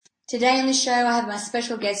Today on the show, I have my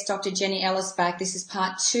special guest, Dr. Jenny Ellis, back. This is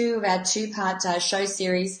part 2 of our two-part show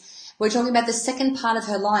series. We're talking about the second part of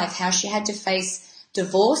her life, how she had to face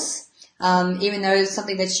divorce, even though it was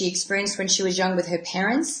something that she experienced when she was young with her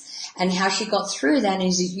parents, and how she got through that and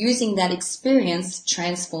is using that experience to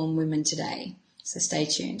transform women today. So stay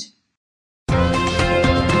tuned.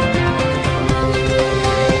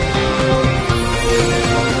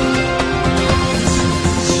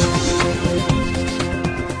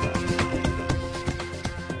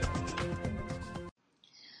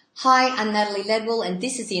 Hi, I'm Natalie Ledwell, and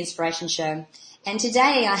this is The Inspiration Show. And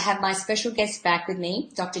today I have my special guest back with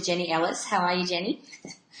me, Dr. Jenny Ellis. How are you, Jenny?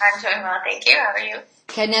 I'm doing well, thank you. How are you?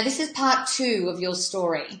 Okay, now this is part 2 of your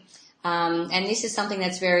story. And this is something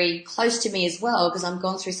that's very close to me as well, because I'm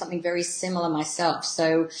going through something very similar myself.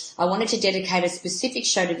 So I wanted to dedicate a specific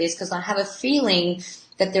show to this because I have a feeling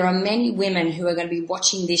that there are many women who are going to be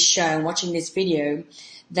watching this show and watching this video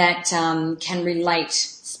that can relate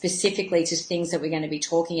specifically to things that we're going to be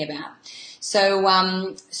talking about.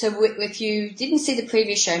 So if you didn't see the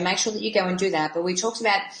previous show, make sure that you go and do that. But we talked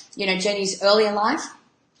about, Jenny's earlier life,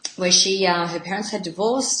 where her parents had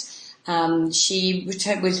divorced. She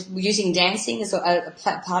was using dancing as a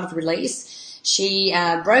part of release. She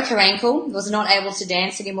broke her ankle, was not able to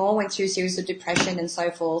dance anymore, went through a series of depression and so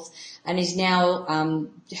forth, and is now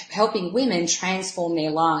helping women transform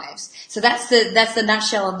their lives. So that's the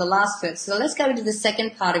nutshell of the last bit. So let's go into the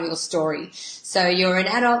second part of your story. So you're an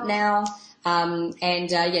adult now,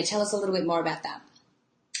 tell us a little bit more about that.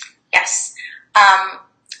 Yes.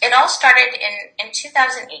 It all started in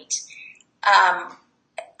 2008.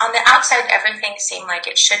 On the outside, everything seemed like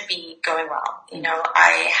it should be going well.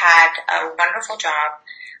 I had a wonderful job.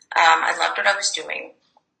 I loved what I was doing.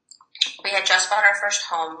 We had just bought our first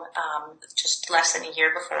home just less than a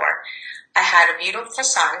year before. I had a beautiful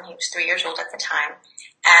son. He was 3 years old at the time.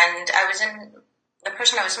 And the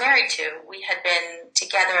person I was married to, we had been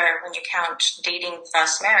together, when you count dating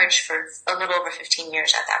plus marriage, for a little over 15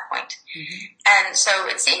 years at that point. Mm-hmm. And so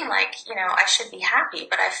it seemed like, I should be happy,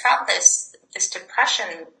 but I felt this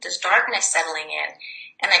depression, this darkness settling in,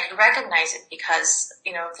 and I could recognize it because,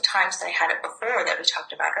 of the times that I had it before that we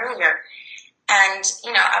talked about earlier. And,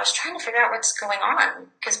 I was trying to figure out what's going on,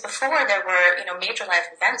 because before there were, major life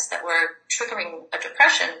events that were triggering a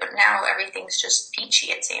depression, but now everything's just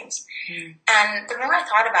peachy, it seems. Mm. And the more I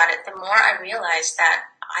thought about it, the more I realized that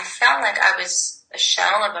I felt like I was a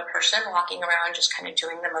shell of a person walking around just kind of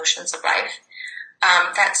doing the motions of life.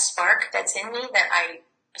 That spark that's in me that I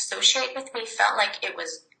associate with me felt like it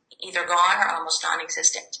was either gone or almost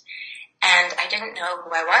non-existent. And I didn't know who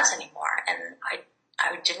I was anymore, and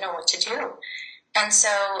I didn't know what to do. And so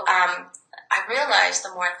I realized,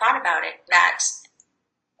 the more I thought about it, that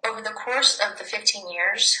over the course of the 15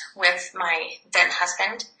 years with my then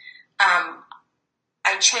husband,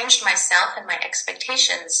 I changed myself and my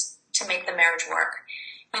expectations to make the marriage work.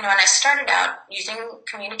 And I started out using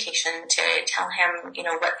communication to tell him,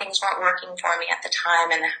 what things weren't working for me at the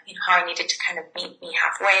time, and, how I needed to kind of meet me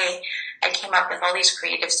halfway. I came up with all these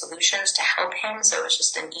creative solutions to help him, so it was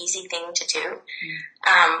just an easy thing to do.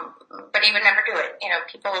 But he would never do it.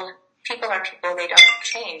 People are people, they don't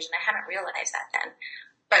change, and I hadn't realized that then.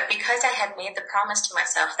 But because I had made the promise to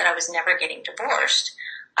myself that I was never getting divorced,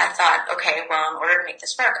 I thought, okay, well, in order to make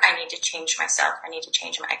this work, I need to change myself. I need to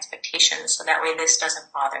change my expectations so that way this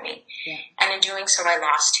doesn't bother me. Yeah. And in doing so, I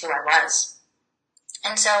lost who I was.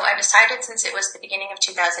 And so I decided, since it was the beginning of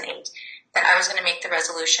 2008, that I was going to make the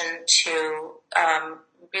resolution to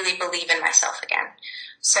really believe in myself again.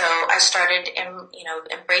 So I started,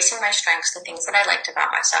 embracing my strengths, the things that I liked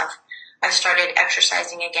about myself. I started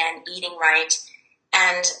exercising again, eating right.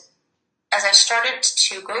 And as I started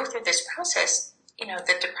to go through this process,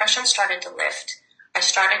 the depression started to lift. I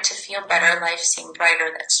started to feel better. Life seemed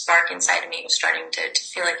brighter. That spark inside of me was starting to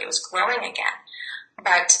feel like it was glowing again.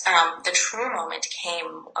 But the true moment came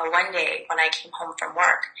one day when I came home from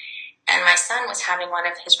work, and my son was having one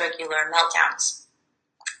of his regular meltdowns.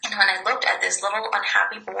 And when I looked at this little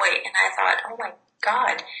unhappy boy, and I thought, oh my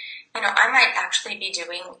God, I might actually be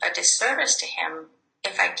doing a disservice to him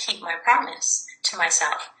if I keep my promise to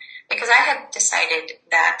myself. Because I had decided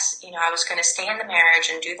that, I was going to stay in the marriage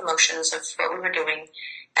and do the motions of what we were doing.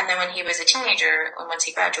 And then when he was a teenager, and once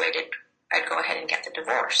he graduated, I'd go ahead and get the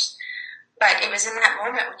divorce. But it was in that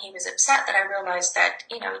moment when he was upset that I realized that,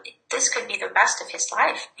 this could be the rest of his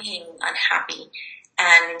life, being unhappy.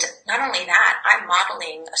 And not only that, I'm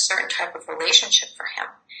modeling a certain type of relationship for him.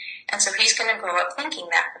 And so he's going to grow up thinking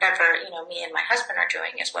that whatever, me and my husband are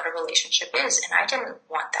doing is what a relationship is. And I didn't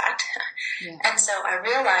want that. Yeah. And so I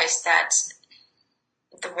realized that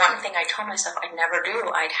the one thing I told myself I'd never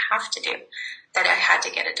do, I'd have to do, that I had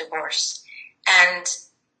to get a divorce. And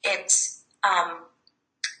it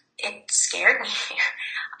scared me.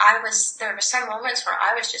 There were some moments where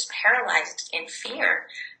I was just paralyzed in fear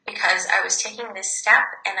because I was taking this step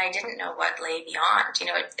and I didn't know what lay beyond. You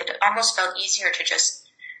know, it almost felt easier to just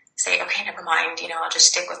say, okay, never mind, you know, I'll just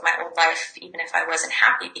stick with my old life even if I wasn't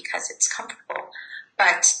happy because it's comfortable.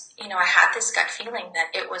 But, you know, I had this gut feeling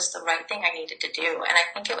that it was the right thing I needed to do. And I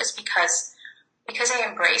think it was because I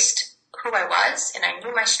embraced who I was and I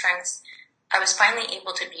knew my strengths. I was finally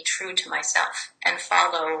able to be true to myself and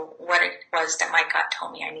follow what it was that my gut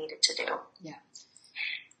told me I needed to do. Yeah.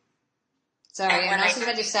 Sorry, and I was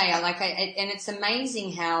about to say, and it's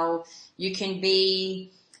amazing how you can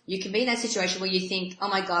be in that situation where you think, oh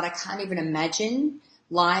my God, I can't even imagine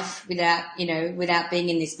life without being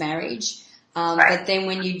in this marriage. Right. But then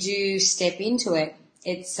when you do step into it,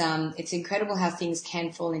 it's incredible how things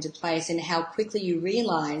can fall into place and how quickly you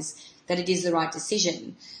realize that it is the right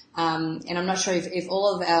decision. And I'm not sure if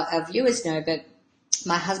all of our viewers know, but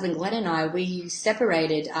my husband Glenn and I, we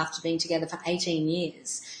separated after being together for 18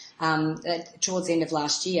 years, towards the end of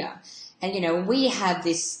last year. And, you know, we have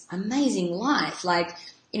this amazing life. Like,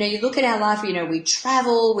 you know, you look at our life, you know, we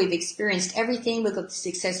travel, we've experienced everything, we've got a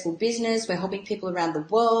successful business, we're helping people around the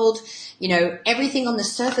world. You know, everything on the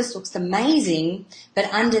surface looks amazing,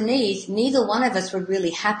 but underneath, neither one of us were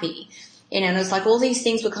really happy. You know, and it's like all these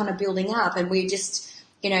things were kind of building up and we just,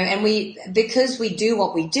 you know, and because we do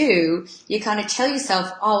what we do, you kind of tell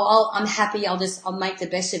yourself, I'm happy, I'll make the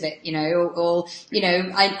best of it, you know, or you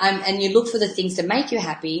know, and you look for the things that make you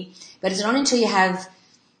happy, but it's not until you have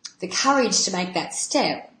the courage to make that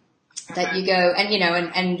step that you go, and you know,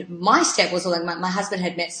 and my step was like my husband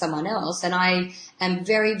had met someone else, and I am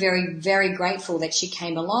very, very, very grateful that she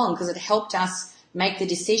came along because it helped us make the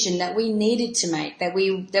decision that we needed to make, that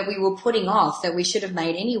we were putting off, that we should have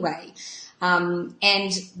made anyway. And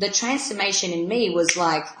the transformation in me was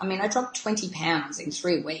like, I mean, I dropped 20 pounds in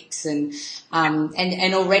 3 weeks and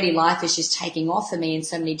already life is just taking off for me in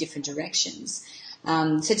so many different directions.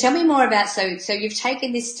 So tell me more about, so you've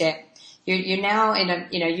taken this step, you're now in a,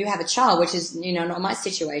 you know, you have a child, which is, you know, not my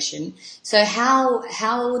situation. So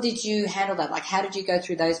how did you handle that? Like, how did you go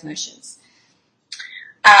through those motions?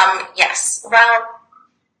 Yes. Well,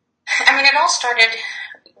 I mean, it all started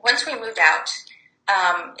once we moved out.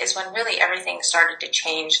 Is when really everything started to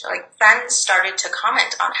change. Like friends started to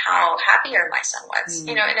comment on how happier my son was,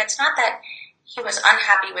 you know, and it's not that he was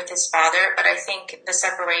unhappy with his father, but I think the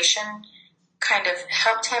separation kind of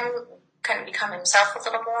helped him kind of become himself a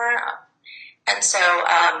little more. And so,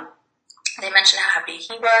 they mentioned how happy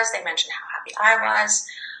he was. They mentioned how happy I was.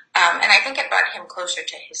 And I think it brought him closer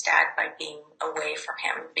to his dad by being away from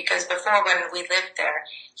him, because before when we lived there,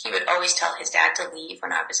 he would always tell his dad to leave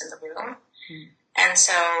when I was in the room. And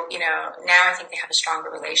so, you know, now I think they have a stronger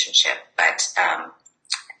relationship. But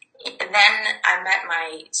then I met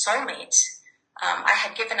my soulmate. I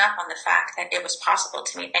had given up on the fact that it was possible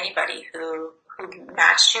to meet anybody who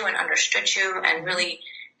matched you and understood you and really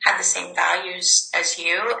had the same values as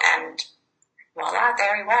you. And voila,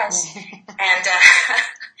 there he was.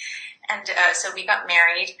 And so we got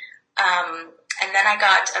married. And then I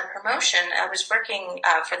got a promotion. I was working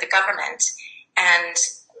for the government, and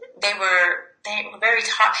they were very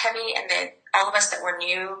top heavy, and then all of us that were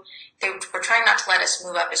new, they were trying not to let us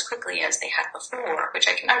move up as quickly as they had before, which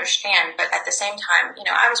I can understand, but at the same time, you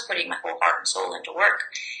know, I was putting my whole heart and soul into work,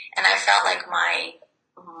 and I felt like my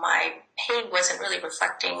pay wasn't really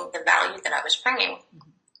reflecting the value that I was bringing.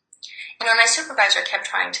 You know, my supervisor kept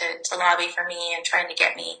trying to lobby for me and trying to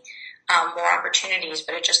get me more opportunities,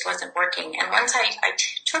 but it just wasn't working. And once I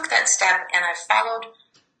took that step and I followed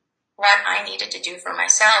what I needed to do for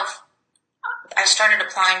myself, I started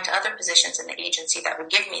applying to other positions in the agency that would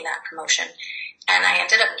give me that promotion. And I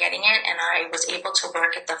ended up getting it, and I was able to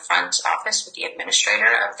work at the front office with the administrator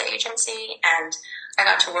of the agency, and I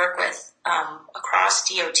got to work with across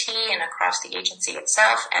DOT and across the agency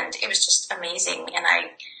itself, and it was just amazing. And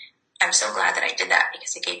I'm so glad that I did that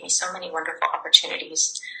because it gave me so many wonderful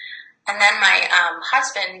opportunities. And then my now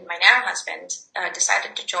husband,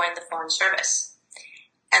 decided to join the Foreign Service.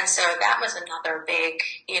 And so that was another big,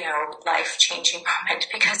 you know, life-changing moment,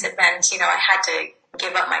 because it meant, you know, I had to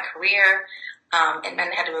give up my career. It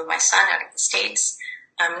meant I had to move my son out of the States.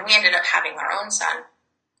 We ended up having our own son.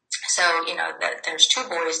 So, you know, there's 2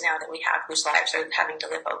 boys now that we have whose lives are having to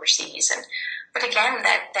live overseas. But again,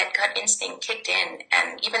 that gut instinct kicked in.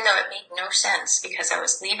 And even though it made no sense because I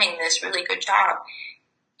was leaving this really good job,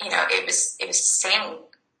 you know, it was saying,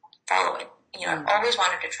 follow it. You know, I've always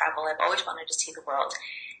wanted to travel. I've always wanted to see the world.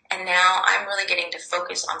 And now I'm really getting to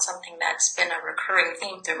focus on something that's been a recurring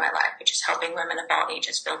theme through my life, which is helping women of all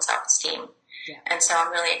ages build self-esteem. Yeah. And so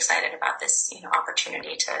I'm really excited about this,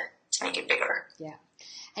 opportunity to make it bigger. Yeah.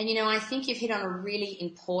 And, I think you've hit on a really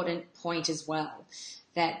important point as well,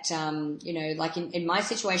 that, like in my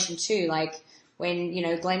situation too, like when,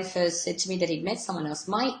 Glenn first said to me that he'd met someone else,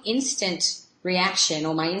 my instant reaction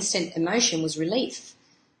or my instant emotion was relief.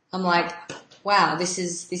 I'm like, wow, this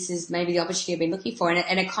is maybe the opportunity I've been looking for.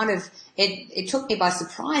 And it kind of, it took me by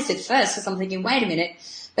surprise at first, because I'm thinking, wait a minute.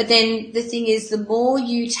 But then the thing is, the more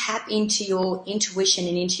you tap into your intuition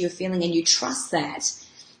and into your feeling and you trust that,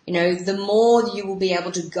 the more you will be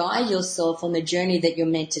able to guide yourself on the journey that you're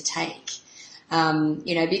meant to take.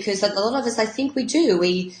 Because a lot of us, I think we do.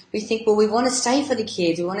 We think, well, we want to stay for the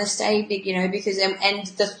kids. We want to stay big, because, and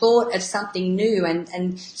the thought of something new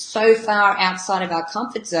and so far outside of our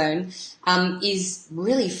comfort zone, is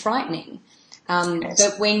really frightening. But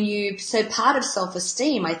so part of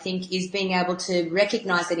self-esteem, I think, is being able to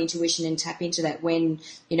recognize that intuition and tap into that when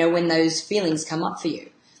those feelings come up for you.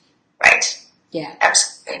 Right. Yeah.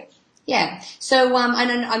 Absolutely. Yeah. So, I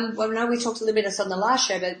know we talked a little bit on the last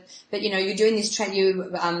show, but you're doing this,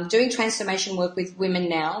 doing transformation work with women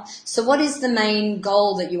now. So what is the main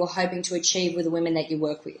goal that you are hoping to achieve with the women that you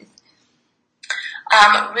work with?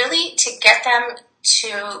 Really to get them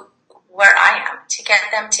to where I am, to get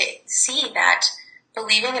them to see that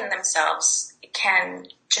believing in themselves can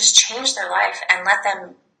just change their life and let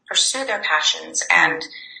them pursue their passions and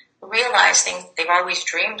realize things they've always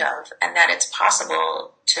dreamed of, and that it's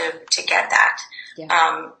possible to get that. Yeah.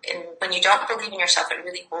 And when you don't believe in yourself, it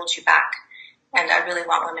really holds you back. And I really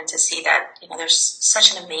want women to see that, there's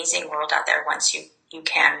such an amazing world out there once you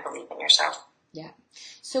can believe in yourself. Yeah.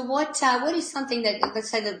 So what is something that, let's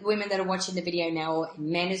say the women that are watching the video now, or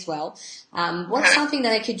men as well, what's something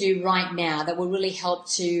that they could do right now that will really help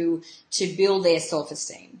to build their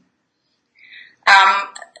self-esteem?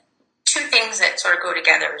 Two things that sort of go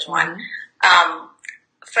together is one.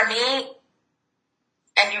 For me,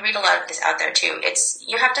 and you read a lot of this out there too,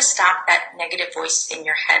 you have to stop that negative voice in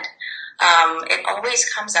your head. It always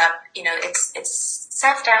comes up, it's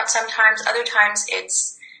self-doubt sometimes, other times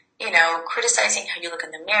it's, criticizing how you look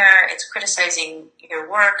in the mirror, it's criticizing your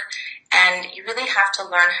work, and you really have to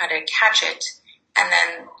learn how to catch it and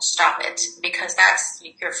then stop it, because that's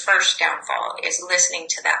your first downfall, is listening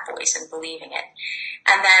to that voice and believing it.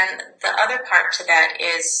 And then the other part to that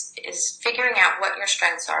is figuring out what your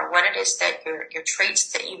strengths are, what it is that your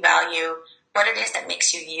traits that you value, what it is that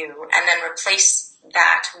makes you you, and then replace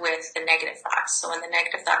that with the negative thoughts. So when the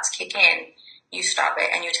negative thoughts kick in, you stop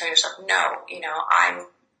it and you tell yourself, no, I'm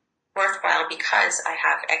worthwhile because I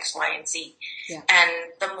have X, Y, and Z. Yeah. And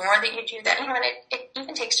the more that you do that, and it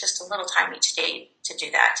even takes just a little time each day to do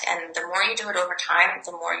that. And the more you do it over time,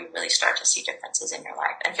 the more you really start to see differences in your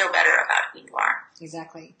life and feel better about who you are.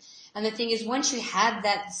 Exactly. And the thing is, once you have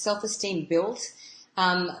that self-esteem built,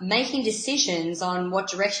 making decisions on what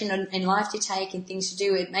direction in life to take and things to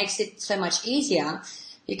do, it makes it so much easier,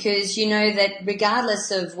 because you know that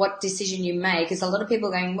regardless of what decision you make, because a lot of people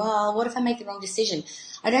are going, well, what if I make the wrong decision?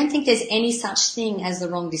 I don't think there's any such thing as the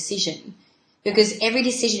wrong decision, because every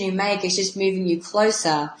decision you make is just moving you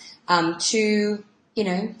closer to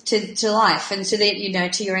life and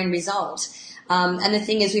to your end result. And the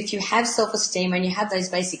thing is, if you have self-esteem and you have those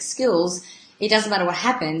basic skills, it doesn't matter what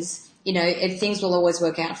happens. Things will always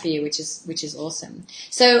work out for you, which is awesome.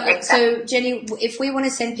 So Jenny, if we want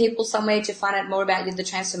to send people somewhere to find out more about the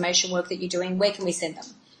transformation work that you're doing, where can we send them?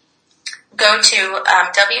 Go to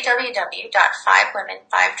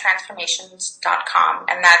www.5women5transformations.com,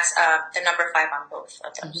 and that's the number 5 on both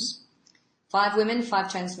of those.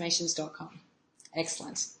 5women5transformations.com.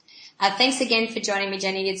 Excellent. Thanks again for joining me,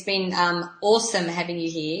 Jenny. It's been awesome having you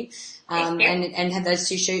here. And have those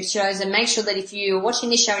two shows. And make sure that if you're watching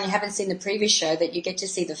this show and you haven't seen the previous show, that you get to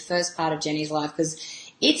see the first part of Jenny's life, because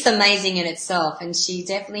it's amazing in itself. And she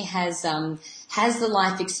definitely has the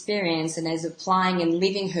life experience and is applying and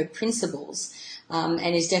living her principles,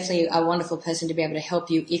 and is definitely a wonderful person to be able to help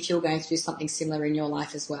you if you're going through something similar in your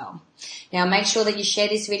life as well. Now, make sure that you share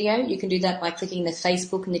this video. You can do that by clicking the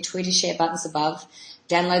Facebook and the Twitter share buttons above.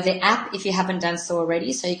 Download the app if you haven't done so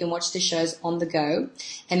already, so you can watch the shows on the go.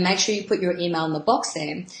 And make sure you put your email in the box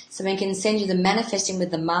there, so we can send you the Manifesting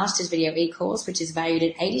with the Masters video e-course, which is valued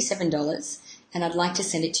at $87, and I'd like to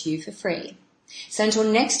send it to you for free. So until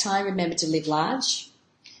next time, remember to live large,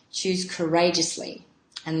 choose courageously,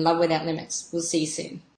 and love without limits. We'll see you soon.